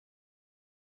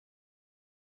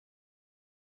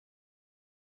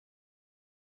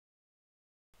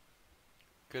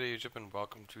Good day YouTube and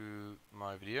welcome to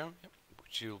my video,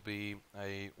 which will be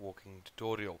a walking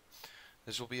tutorial.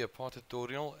 This will be a part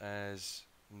tutorial as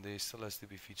there still has to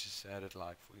be features added,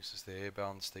 like for instance the hair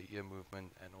bounce, the ear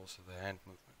movement and also the hand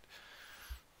movement.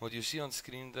 What you see on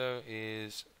screen though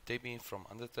is Debbie from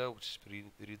Undertale, which is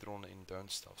redrawn in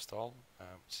Don't Starve style,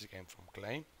 which is a game from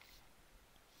Clay.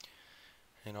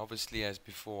 And obviously, as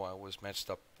before, I always matched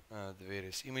up the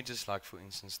various images, like for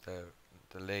instance the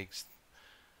legs,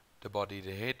 the body,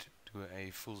 the head, to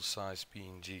a full-size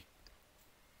PNG.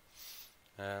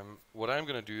 What I'm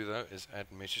going to do though is add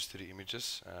meshes to the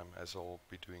images, as I'll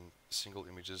be doing single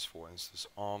images, for instance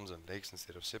arms and legs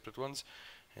instead of separate ones,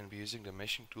 and be using the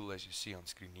meshing tool as you see on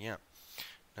screen here.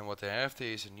 Now what I have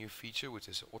there is a new feature, which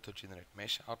is auto-generate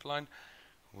mesh outline,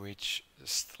 which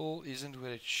still isn't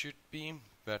where it should be,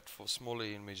 but for smaller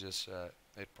images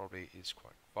it probably is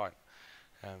quite fine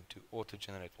to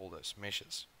auto-generate all those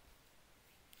meshes.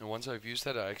 And once I've used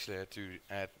that, I actually had to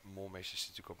add more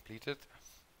meshes to complete it.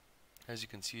 As you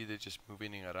can see, they're just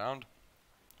moving around,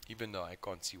 even though I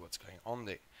can't see what's going on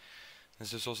there.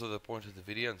 This is also the point of the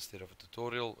video, instead of a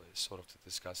tutorial, is sort of to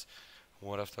discuss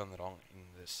what I've done wrong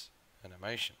in this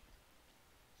animation.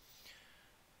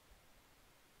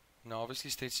 Now obviously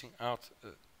stretching out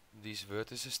these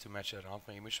vertices to match around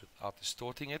my image without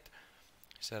distorting it,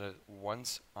 so that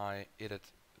once I edit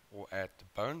or add the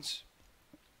bones,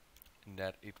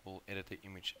 that it will edit the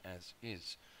image as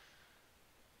is.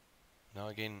 Now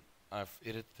again, I've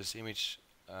edited this image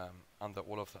under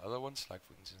all of the other ones, like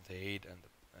for instance the head and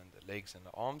the legs and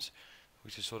the arms,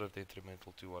 which is sort of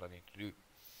detrimental to what I need to do.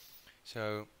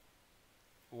 So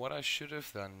what I should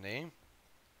have done there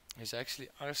is actually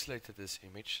isolated this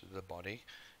image, the body,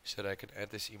 so that I could add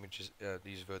these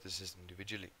vertices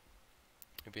individually.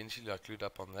 Eventually I clued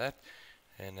up on that,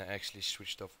 and I actually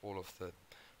switched off all of the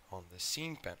on the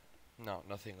scene panel. Now,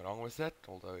 nothing wrong with that,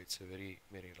 although it's a very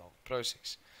long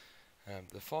process.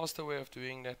 The faster way of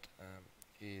doing that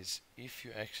is if you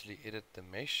actually edit the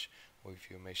mesh, or if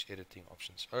your mesh editing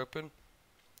options open,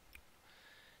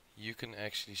 you can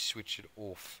actually switch it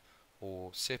off or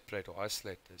separate or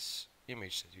isolate this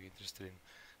image that you're interested in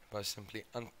by simply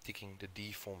unticking the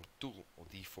deform tool or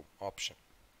deform option,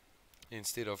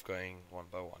 instead of going one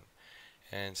by one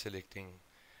and selecting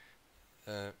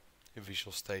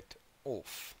visual state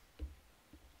off.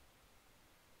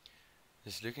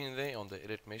 Just looking there on the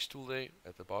edit mesh tool there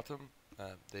at the bottom,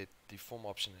 the deform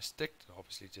option is ticked.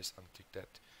 Obviously just untick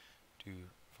that to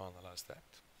finalize that.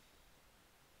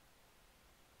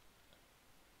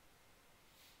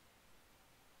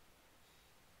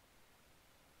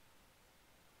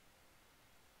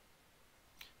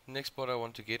 The next part I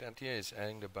want to get at here is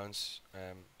adding the bones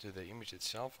to the image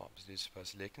itself, obviously just by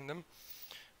selecting them,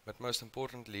 but most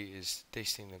importantly is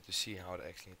testing them to see how it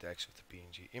actually interacts with the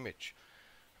PNG image.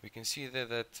 We can see there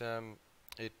that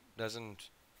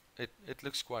it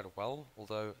looks quite well,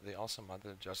 although there are some other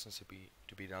adjustments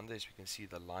to be done there. As we can see,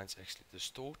 the lines actually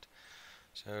distort.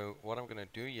 So what I'm going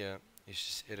to do here is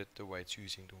just edit the weights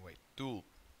using the weight tool.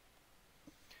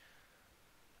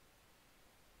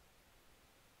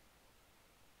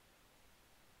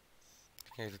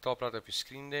 Okay, at the top right of your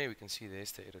screen there, we can see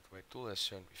there's the edit weight tool as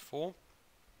shown before,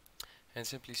 and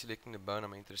simply selecting the bone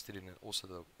I'm interested in and also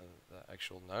the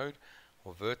actual node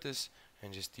or vertex,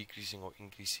 and just decreasing or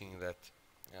increasing that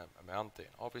amount there.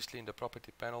 Obviously in the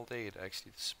property panel there, it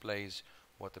actually displays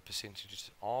what the percentages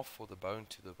are for the bone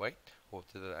to the weight or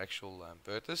to the actual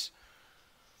vertex.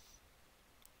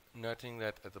 Noting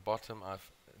that at the bottom I've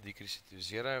decreased it to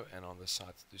 0 and on the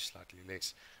side to slightly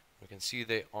less. We can see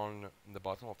there on the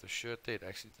bottom of the shirt there, it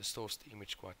actually distorts the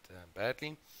image quite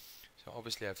badly. So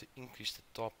obviously I have to increase the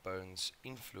top bone's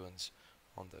influence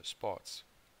on those parts.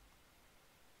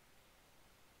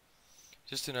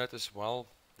 Just to note as well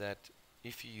that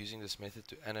if you're using this method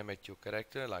to animate your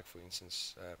character, like for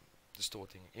instance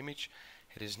distorting an image,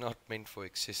 it is not meant for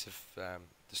excessive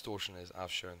distortion as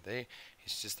I've shown there.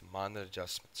 It's just minor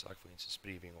adjustments, like for instance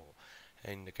breathing,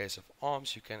 or in the case of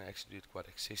arms you can actually do it quite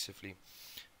excessively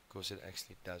because it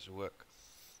actually does work.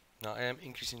 Now I am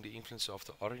increasing the influence of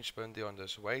the orange bone there on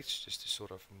those weights, just to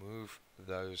sort of move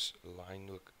those line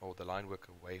work or the line work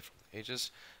away from the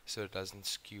edges, so it doesn't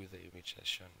skew the image as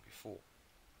shown before.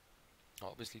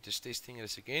 Obviously just testing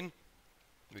this again,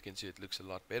 we can see it looks a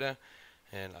lot better,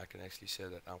 and I can actually say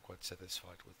that I'm quite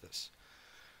satisfied with this.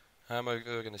 I'm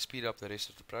going to speed up the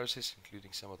rest of the process,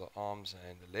 including some of the arms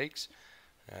and the legs,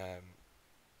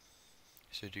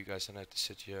 so you guys don't have to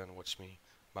sit here and watch me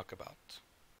muck about.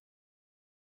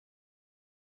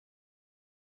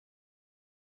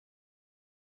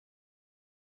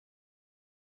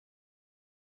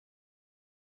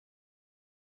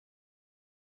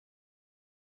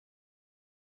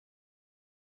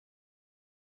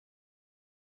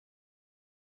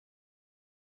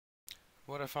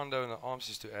 What I found though in the arms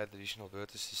is to add additional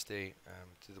vertices there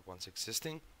to the ones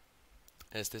existing,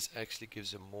 as this actually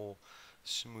gives a more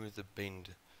smoother bend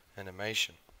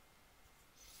animation.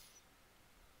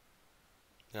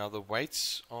 Now the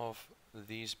weights of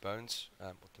these bones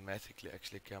automatically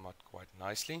actually come out quite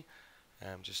nicely.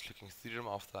 Just looking through them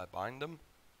after I bind them.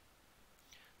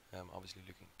 Obviously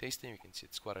looking testing, you can see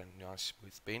it's quite a nice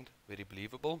smooth bend, very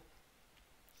believable.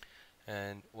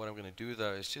 And what I'm going to do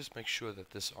though is just make sure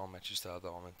that this arm matches the other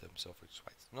arm in terms of its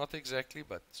weight. Not exactly,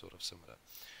 but sort of similar.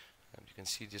 You can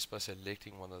see just by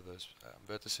selecting one of those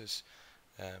vertices,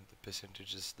 the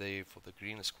percentages there for the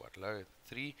green is quite low at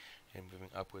 3, and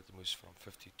moving upward it moves from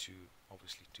 50 to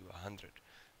obviously to 100,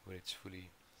 where it's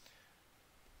fully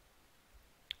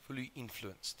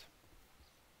influenced.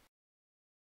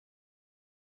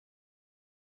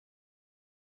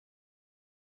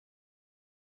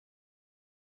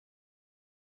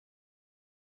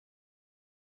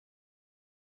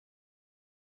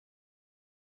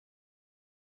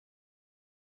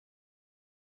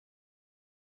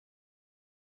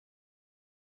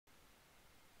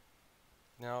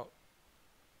 Now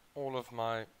all of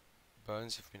my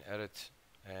bones have been added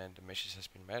and the meshes has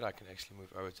been made. I can actually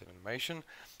move over to animation,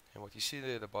 and what you see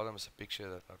there at the bottom is a picture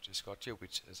that I've just got here,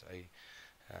 which is a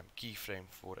keyframe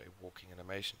for a walking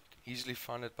animation. You can easily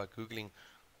find it by googling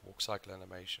walk cycle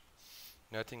animation.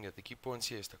 Noting that the key points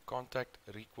here is the contact,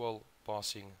 recoil,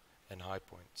 passing and high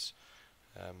points.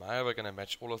 However, I'm going to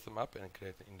match all of them up and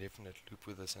create an indefinite loop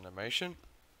with this animation,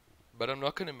 but I'm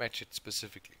not going to match it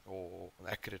specifically or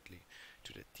accurately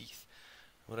to the teeth.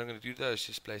 What I'm going to do though is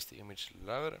just place the image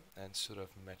lower and sort of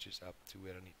matches up to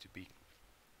where I need to be.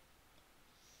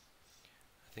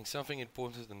 I think something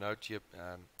important to note here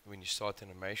when you start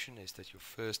animation is that your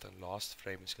first and last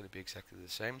frame is going to be exactly the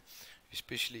same,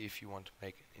 especially if you want to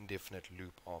make an indefinite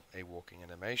loop of a walking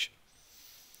animation.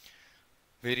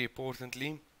 Very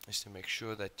importantly is to make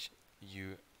sure that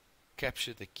you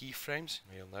capture the keyframes.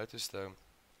 You'll notice though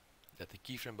that the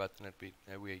keyframe button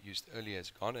that we used earlier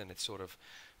is gone, and it's sort of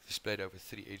displayed over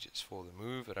 3 edges for the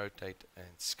move, rotate and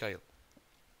scale.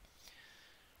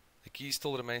 The key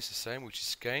still remains the same, which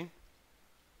is K,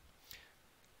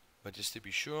 but just to be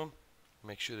sure,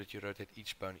 make sure that you rotate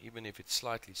each bone, even if it's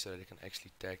slightly, so that you can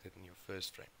actually tag that in your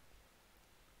first frame.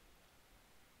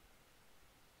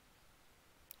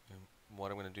 What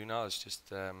I'm going to do now is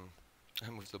just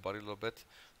move the body a little bit,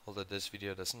 although this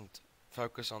video doesn't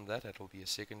focus on that. That will be a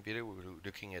second video. We're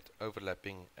looking at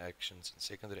overlapping actions and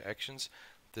secondary actions.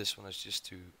 This one is just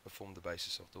to form the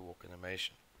basis of the walk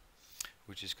animation,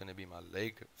 which is going to be my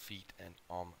leg, feet and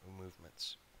arm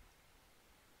movements.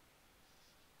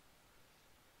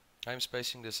 I'm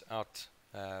spacing this out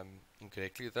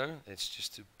incorrectly though. It's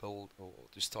just to build or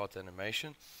to start the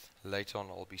animation. Later on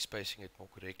I'll be spacing it more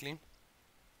correctly.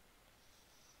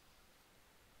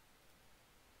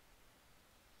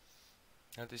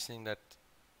 Noticing that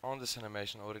on this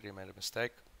animation I already made a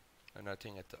mistake. I'm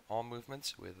noting at the arm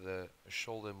movements where the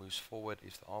shoulder moves forward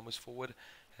if the arm moves forward,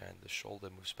 and the shoulder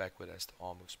moves backward as the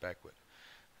arm moves backward.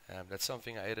 That's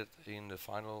something I added in the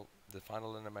final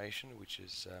animation, which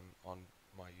is on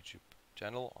my YouTube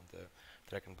channel on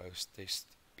the DragonBones test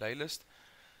playlist.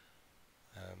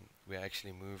 We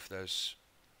actually move those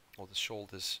or the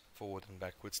shoulders forward and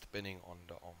backwards depending on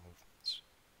the arm movements.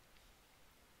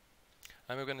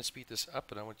 I'm going to speed this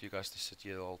up, and I want you guys to sit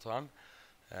here the whole time.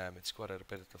 It's quite a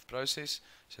repetitive process,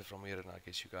 so from here on I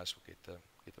guess you guys will get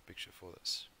the picture for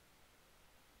this.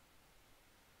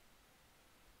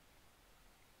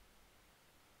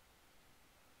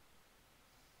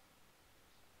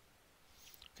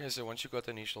 Okay, so once you've got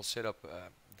the initial setup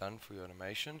done for your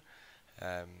animation,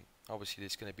 obviously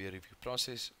there's going to be a review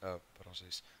process.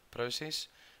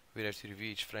 We have to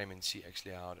review each frame and see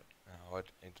actually how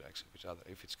it interacts with each other,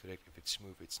 if it's correct, if it's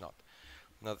smooth, if it's not.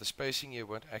 Now the spacing here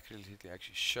won't accurately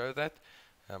actually show that.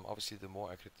 Obviously the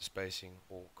more accurate the spacing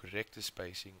or correct the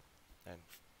spacing and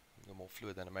the more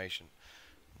fluid animation,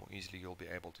 more easily you'll be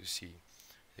able to see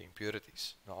the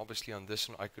impurities. Now obviously on this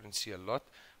one I couldn't see a lot,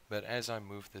 but as I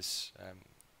moved this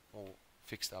or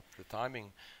fixed up the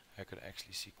timing, I could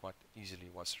actually see quite easily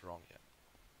what's wrong here.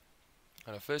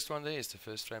 And the first one there is the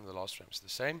first frame, the last frame is the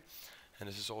same, and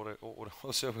this is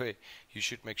also where you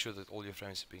should make sure that all your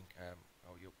frames have been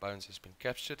or your bones has been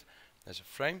captured as a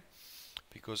frame,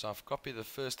 because I've copied the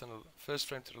first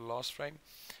frame to the last frame,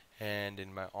 and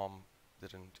then my arm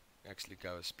didn't actually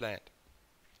go as planned.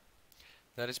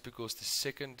 That is because the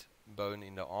second bone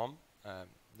in the arm,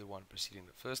 the one preceding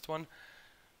the first one,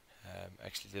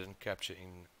 actually didn't capture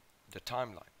in the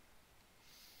timeline,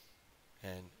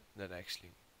 and that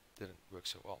actually didn't work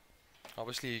so well.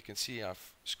 Obviously you can see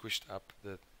I've squished up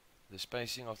the the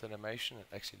spacing of the animation. It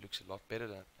actually looks a lot better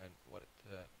than what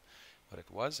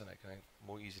it was, and I can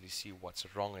more easily see what's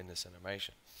wrong in this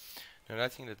animation. Now,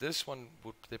 noting that this one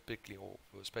would typically, or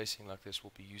spacing like this,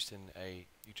 will be used in a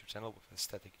YouTube channel with a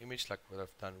static image, like what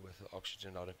I've done with the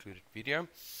Oxygen Not Included video,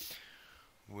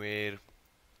 where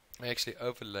I actually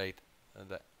overlaid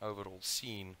the overall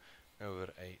scene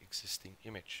over a existing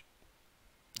image.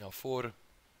 Now, for,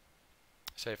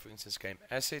 say for instance, game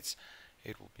assets,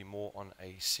 it will be more on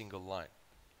a single line.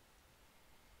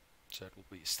 So it will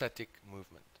be static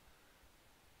movement.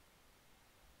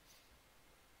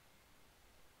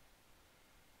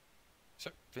 So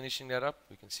finishing that up,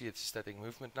 we can see it's static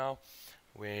movement now,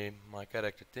 where my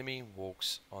character Timmy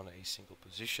walks on a single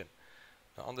position.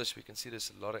 Now on this we can see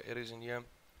there's a lot of errors in here,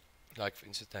 like for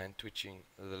instance the hand twitching,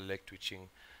 the leg twitching,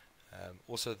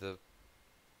 also the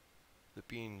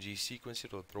PNG sequence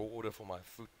or draw order for my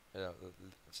foot,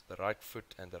 the right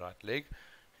foot and the right leg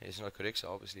is not correct,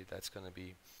 so obviously that's going to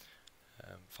be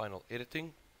final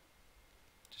editing.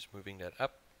 Just moving that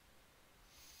up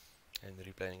and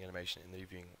replaying animation and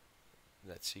reviewing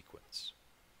that sequence.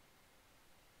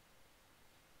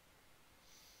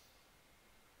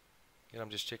 Here I'm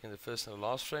just checking the first and the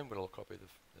last frame, but I'll copy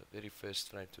the very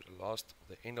first frame to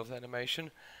the end of the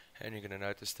animation, and you're going to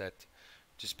notice that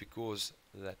just because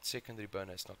that secondary bone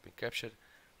has not been captured,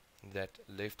 that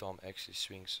left arm actually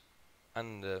swings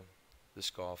under the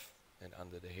scarf and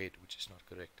under the head, which is not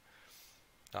correct.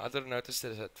 Now I didn't notice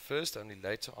that at first, only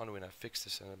later on when I fixed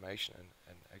this animation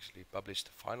and actually published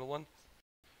the final one.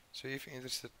 So if you're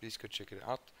interested, please go check it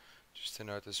out. Just to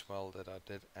note as well that I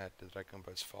did add the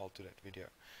DragonBones file to that video,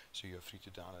 so you're free to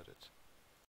download it.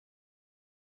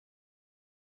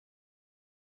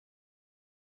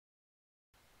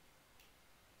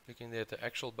 Looking there at the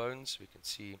actual bones, we can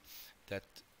see that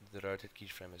the rotate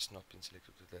keyframe has not been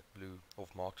selected with that blue, or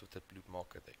marked with that blue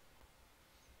marker there.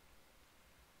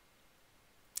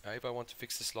 Now if I want to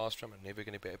fix this last frame, I'm never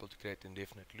going to be able to create an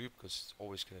indefinite loop because it's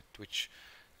always going to twitch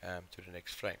to the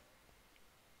next frame.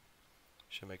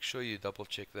 So make sure you double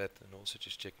check that, and also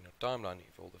just check in your timeline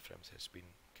if all the frames has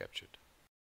been captured.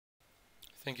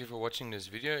 Thank you for watching this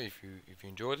video. If you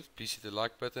enjoyed it, please hit the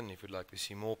like button. If you'd like to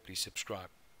see more, please subscribe.